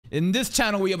In this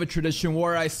channel, we have a tradition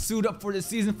where I suit up for the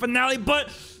season finale,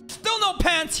 but still no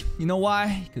pants. You know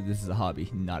why? Because this is a hobby,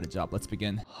 not a job. Let's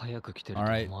begin.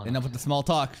 Alright, enough with the small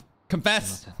talk.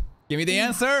 Confess. Give me the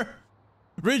answer.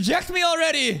 Reject me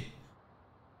already.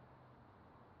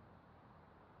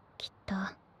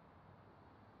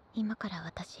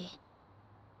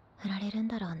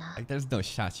 Like, there's no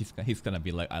shot he's gonna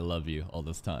be like, I love you all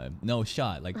this time. No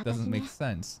shot. Like, doesn't make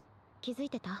sense.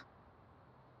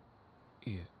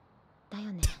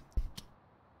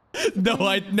 No,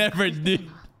 I never did.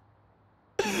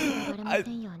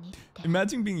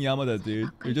 Imagine being Yamada, dude.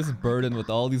 You're just burdened with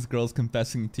all these girls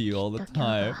confessing to you all the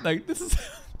time. Like, this is...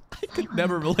 I could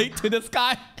never relate to this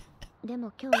guy. I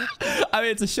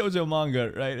mean, it's a shoujo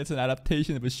manga, right? It's an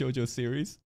adaptation of a shoujo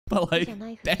series. But like,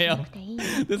 damn,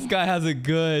 this guy has it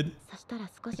good.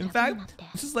 In fact,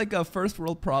 this is like a first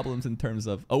world problems in terms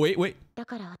of... Oh, wait.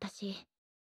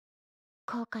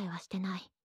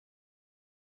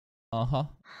 Uh-huh.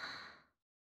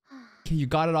 Okay, you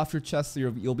got it off your chest, so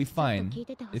you'll be fine.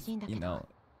 If, you know,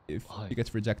 if he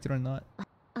gets rejected or not.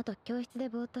 If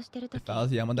I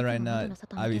was Yamada right now,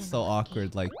 I'd be so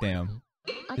awkward, like, damn.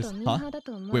 Just, huh?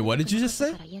 Wait, what did you just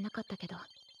say?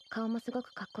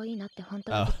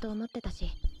 Oh.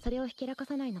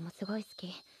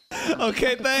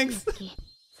 Okay, thanks.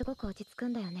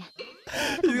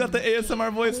 You got the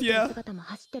ASMR voice, yeah.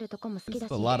 This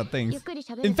is a lot of things.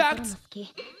 In fact,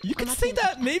 you could say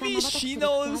that maybe she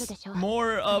knows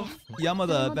more of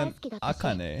Yamada than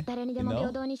Akane, you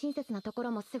know?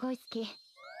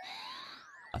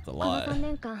 That's a lot.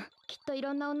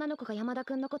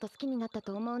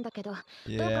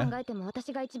 Yeah.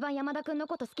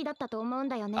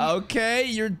 Okay,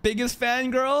 your biggest fan,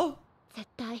 girl?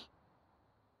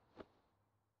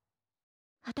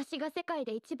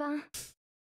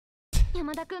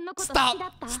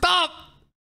 Stop!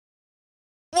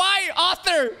 Why,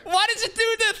 author? Why did you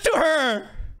do this to her?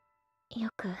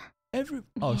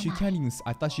 Oh, she can't even...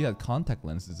 I thought she had contact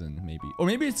lenses in, maybe. Or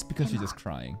maybe it's because she's just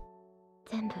crying.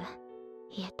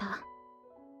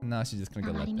 Nah, she's just gonna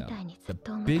get let down. The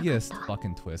biggest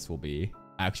fucking twist will be,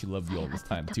 I actually love you all this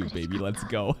time too, baby. Let's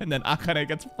go. And then Akane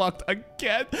gets fucked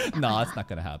again. Nah, it's not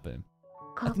gonna happen.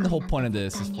 I think the whole point of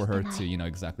this is for her to, you know,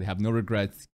 exactly have no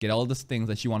regrets, get all these things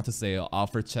that she wanted to say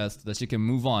off her chest, so that she can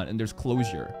move on and there's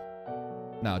closure.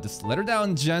 Now, just let her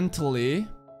down gently.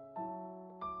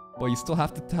 But you still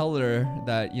have to tell her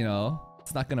that, you know,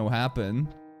 it's not gonna happen.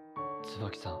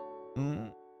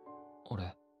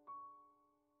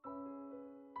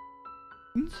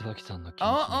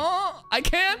 I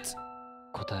can't!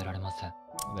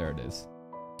 There it is.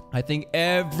 I think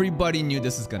everybody knew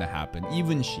this is gonna happen.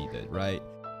 Even she did, right?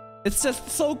 It's just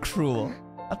so cruel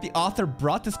that the author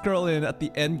brought this girl in at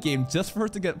the end game just for her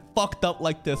to get fucked up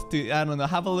like this to, I don't know,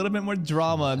 have a little bit more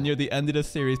drama near the end of the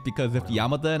series, because if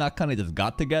Yamada and Akane just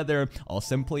got together all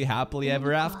simply, happily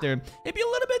ever after, it'd be a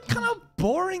little bit kind of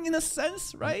boring in a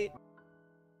sense, right?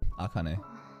 Akane.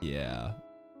 Yeah.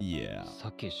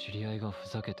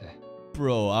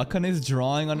 Bro, Akane's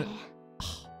drawing on it.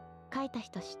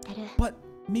 But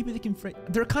maybe they can...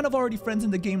 They're kind of already friends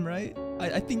in the game, right?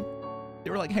 I think they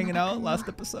were like hanging out last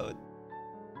episode.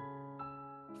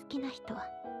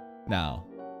 Now,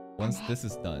 once this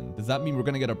is done, does that mean we're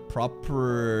gonna get a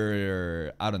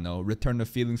proper, I don't know, return of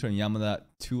feelings from Yamada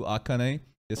to Akane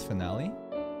this finale?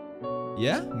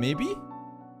 Yeah, maybe?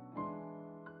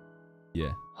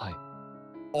 Yeah. Hi.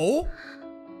 Oh?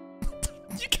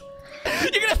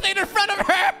 You're gonna say it in front of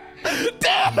her?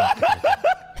 Damn!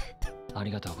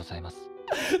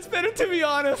 It's better to be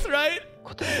honest, right?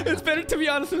 It's better to be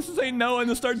honest than to say no and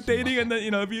then start dating and then,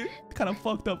 you know, be kind of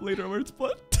fucked up laterwards.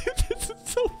 But this is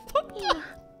so fucked up.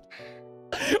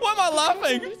 Why am I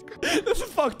laughing? This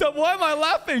is fucked up. Why am I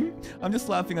laughing? I'm just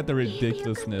laughing at the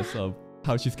ridiculousness of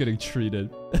how she's getting treated.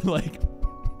 And like,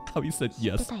 how you said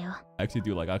yes. I actually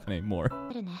do like Akane more.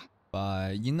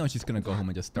 But you know she's gonna go home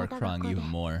and just start crying even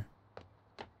more.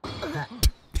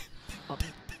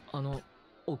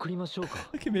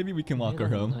 Okay, maybe we can walk her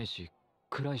home.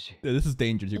 Yeah, this is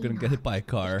dangerous. You're gonna get hit by a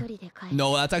car.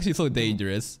 No, that's actually so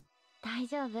dangerous. I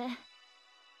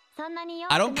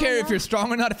don't care if you're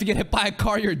strong or not. If you get hit by a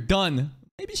car, you're done.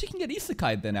 Maybe she can get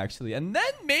isekai then, actually. And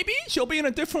then maybe she'll be in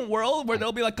a different world where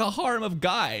there'll be like a harem of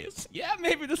guys. Yeah,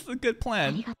 maybe this is a good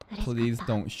plan. Please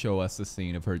don't show us the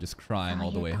scene of her just crying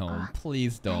all the way home.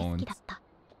 Please don't.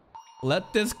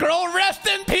 Let this girl rest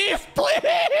in peace,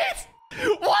 please!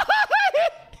 What?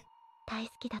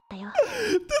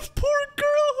 This poor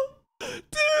girl!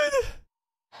 Dude!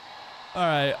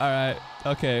 Alright.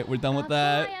 Okay, we're done with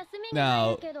that.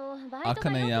 Now,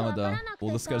 Akane Yamada.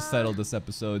 We'll just get settled this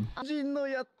episode.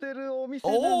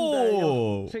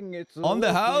 Oh, on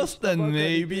the house then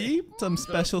maybe some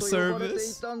special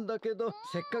service. Runa.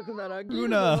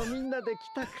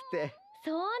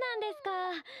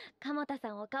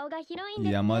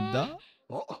 Yamada?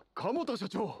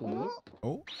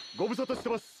 Oh.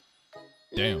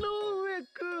 Damn.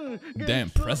 Damn,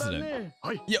 president.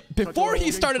 Yeah, before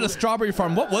he started a strawberry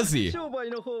farm, what was he?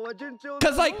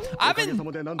 Cause like,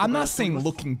 I'm not saying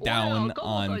looking down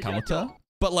on Kamota,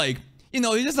 but like, you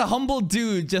know, he's just a humble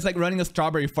dude just like running a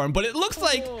strawberry farm, but it looks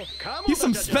like he's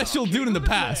some special dude in the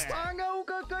past.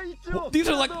 These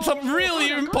are like some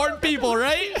really important people,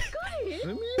 right?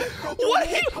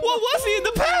 What was he in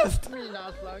the past?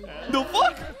 The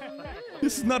fuck?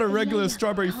 This is not a regular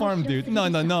strawberry farm, dude. No,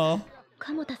 no, no.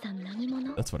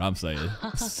 That's what I'm saying.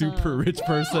 Super rich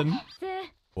person.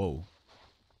 Whoa.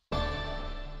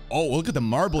 Oh, look at the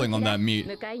marbling on that meat.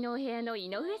 Bro,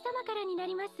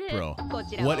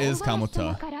 what is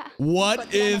Kamota?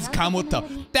 What is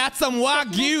Kamota? That's some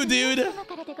Wagyu, dude!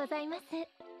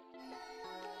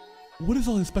 What is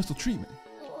all this special treatment?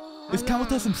 Is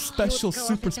Kamota some special,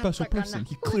 super special person?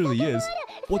 He clearly is.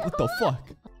 What the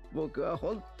fuck?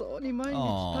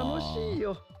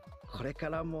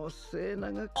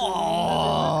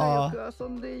 Aww.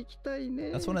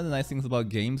 That's one of the nice things about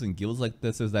games and guilds like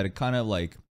this is that it kind of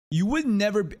like you would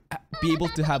never be able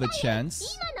to have a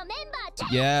chance.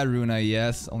 Yeah, Runa,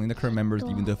 yes. Only the current members,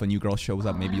 even though if a new girl shows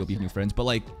up, maybe you'll be new friends. But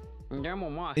like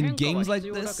in games like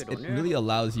this, it really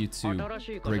allows you to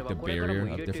break the barrier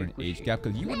of different age gap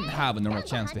because you wouldn't have a normal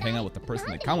chance to hang out with the person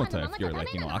like Kamota if you're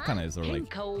like, you know, Akane's or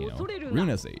like, you know,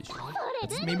 Runa's age.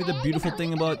 That's maybe the beautiful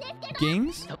thing about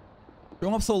games.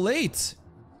 Growing up so late.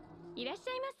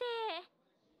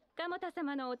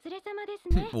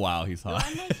 Wow, he's hot.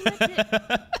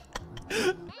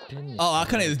 Oh,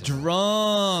 Akane is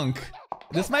drunk.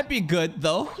 This might be good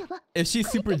though. If she's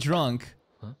super drunk,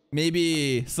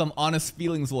 maybe some honest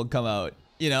feelings will come out,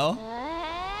 you know?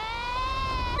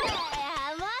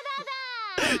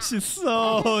 She's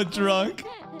so drunk.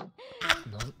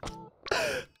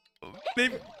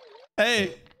 Maybe,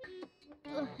 hey.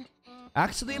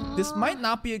 Actually, this might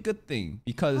not be a good thing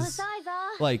because,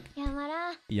 like,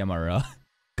 Yamara.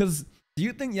 Because do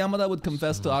you think Yamada would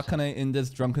confess to Akane in this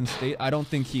drunken state? I don't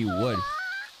think he would.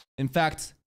 In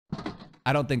fact,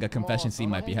 I don't think a confession scene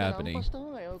might be happening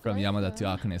from Yamada to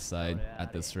Akane's side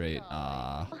at this rate.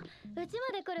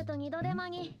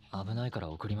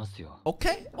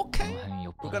 Okay, okay.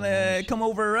 We're gonna come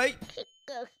over, right?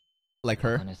 Like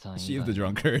her. She is the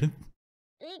drunkard.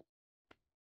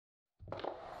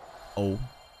 Oh,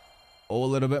 a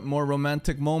little bit more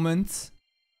romantic moments.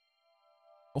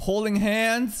 Holding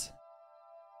hands.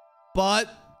 But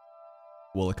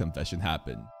will a confession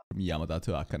happen from Yamada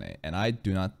to Akane? And I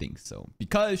do not think so.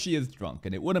 Because she is drunk.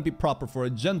 And it wouldn't be proper for a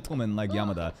gentleman like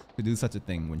Yamada to do such a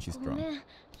thing when she's drunk.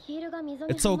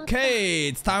 It's okay.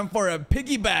 It's time for a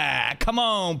piggyback. Come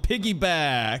on,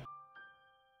 piggyback.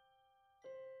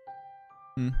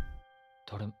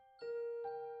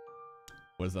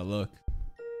 What does that look?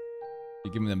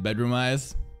 You give me them bedroom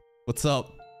eyes? What's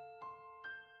up?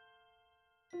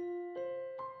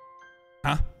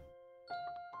 Huh?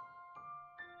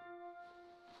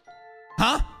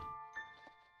 Huh?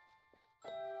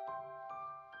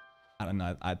 I don't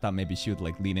know. I thought maybe she would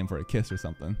like lean in for a kiss or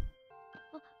something.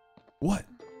 What?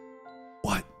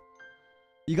 What?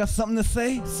 You got something to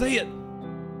say? Say it.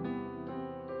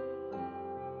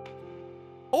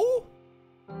 Oh.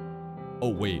 Oh,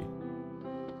 wait.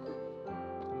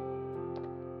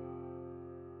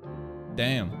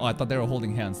 Damn. Oh, I thought they were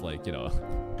holding hands like, you know,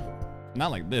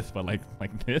 not like this, but like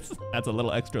this. That's a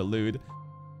little extra lewd.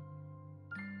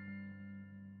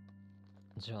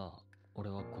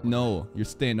 No, you're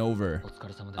staying over.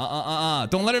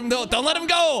 Don't let him go. Don't let him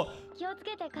go.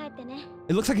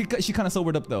 It looks like she kind of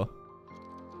sobered up though.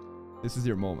 This is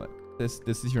your moment. This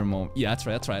is your moment. Yeah, that's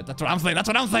right. That's right. That's what I'm saying. That's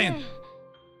what I'm saying.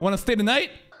 Want to stay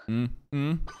tonight?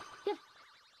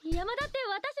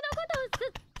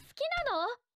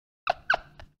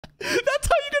 That's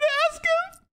how you're gonna ask him?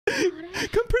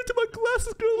 Compared to what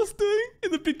Glasses Girl was doing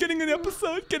in the beginning of the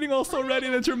episode, getting all so ready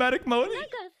in a dramatic mode.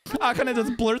 Akane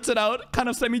just blurts it out, kind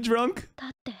of semi-drunk.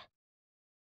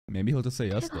 Maybe he'll just say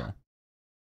yes though.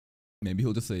 Maybe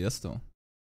he'll just say yes though.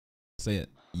 Say it.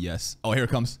 Yes. Oh, here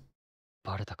it comes.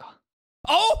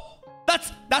 Oh!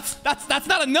 That's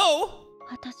not a no!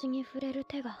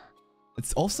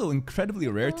 It's also incredibly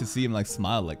rare to see him like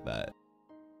smile like that.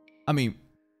 I mean,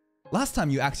 last time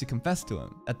you actually confessed to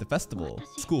him at the festival,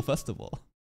 school festival.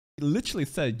 He literally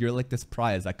said you're like this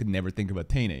prize I could never think of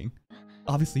attaining.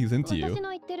 Obviously he's into you.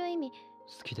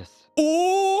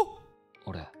 Oh!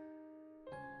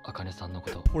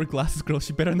 Poor glasses girl,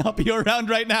 she better not be around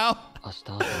right now.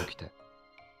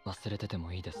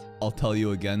 I'll tell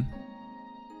you again.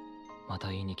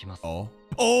 Oh.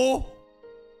 Oh!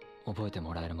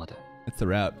 It's a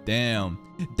wrap. Damn.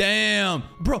 Damn!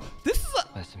 Bro, this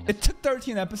is it took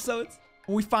 13 episodes.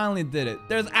 We finally did it.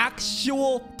 There's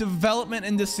actual development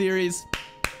in this series.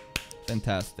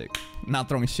 Fantastic. Not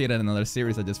throwing shade at another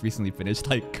series I just recently finished,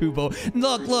 like Kubo.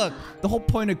 Look. The whole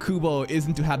point of Kubo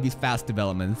isn't to have these fast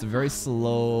developments. It's a very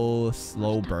slow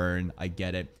burn. I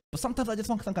get it. But sometimes I just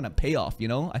want some kind of payoff, you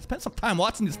know? I spent some time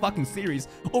watching this fucking series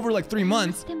over like 3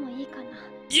 months.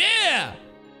 Yeah!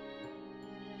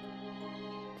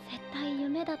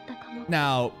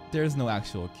 Now, there's no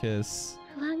actual kiss.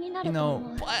 You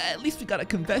know, but at least we got a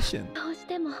confession.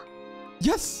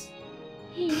 Yes!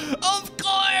 Of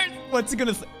course! What's he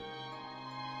gonna say?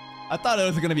 I thought it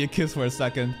was gonna be a kiss for a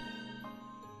second.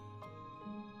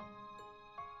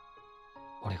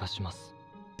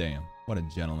 Damn, what a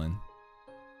gentleman.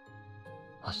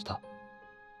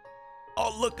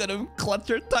 Oh, look at him, clutch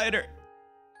her tighter.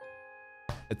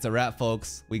 It's a wrap,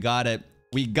 folks. We got it.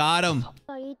 We got him.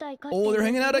 Oh, they're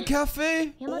hanging out at a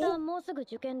cafe. Oh.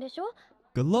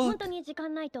 Good luck.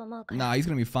 Nah, he's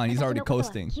gonna be fine. He's already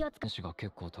coasting. The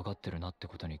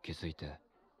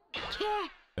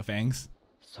fangs.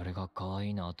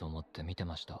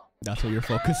 That's what you're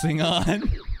focusing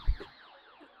on.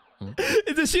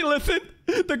 Did she listen?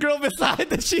 The girl beside,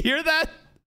 did she hear that?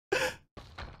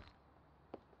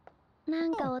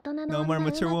 No more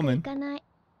mature woman.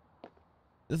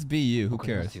 Just be you, who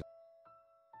cares?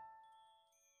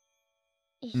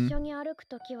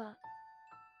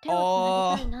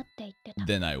 Oh,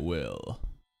 then I will.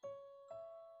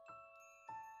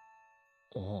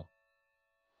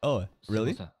 Oh,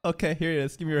 really? Okay, here it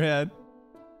is. Give me your hand.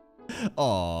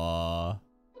 Aww.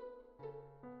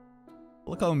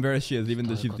 Look how embarrassed she is, even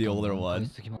though she's the older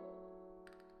one.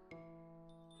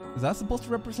 Is that supposed to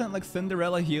represent like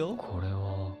Cinderella heel?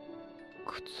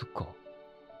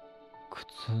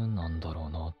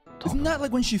 Isn't that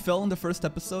like when she fell in the first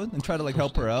episode and tried to like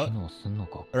help her out?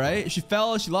 Right? She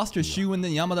fell, she lost her shoe, and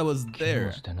then Yamada was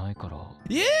there.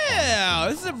 Yeah!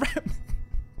 This is a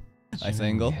nice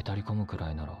angle.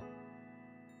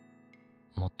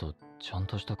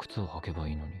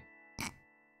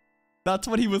 That's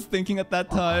what he was thinking at that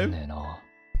time.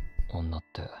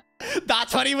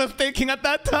 That's what he was thinking at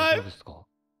that time!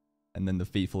 And then the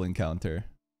fateful encounter.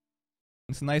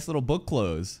 It's a nice little book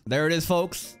close. There it is,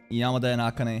 folks. Yamada and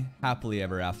Akane, happily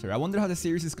ever after. I wonder how the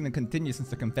series is going to continue since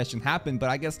the confession happened, but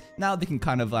I guess now they can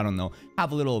kind of, I don't know,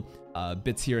 have a little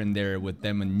bits here and there with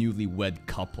them a newlywed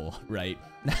couple, right?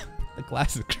 The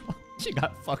classic girl, she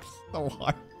got fucked so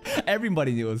hard.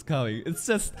 Everybody knew it was coming. It's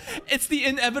just, it's the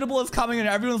inevitable is coming and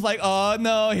everyone's like, oh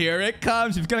no, here it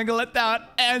comes. She's gonna get let down,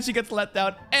 and she gets let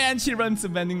down, and she runs the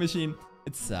vending machine.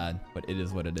 It's sad, but it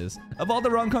is what it is. Of all the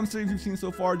rom-com series we've seen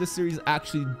so far, this series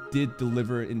actually did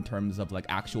deliver in terms of like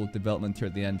actual development here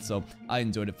at the end. So I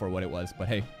enjoyed it for what it was. But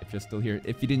hey, if you're still here,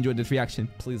 if you did enjoy this reaction,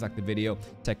 please like the video.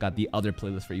 Check out the other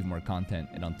playlist for even more content.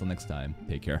 And until next time,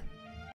 take care.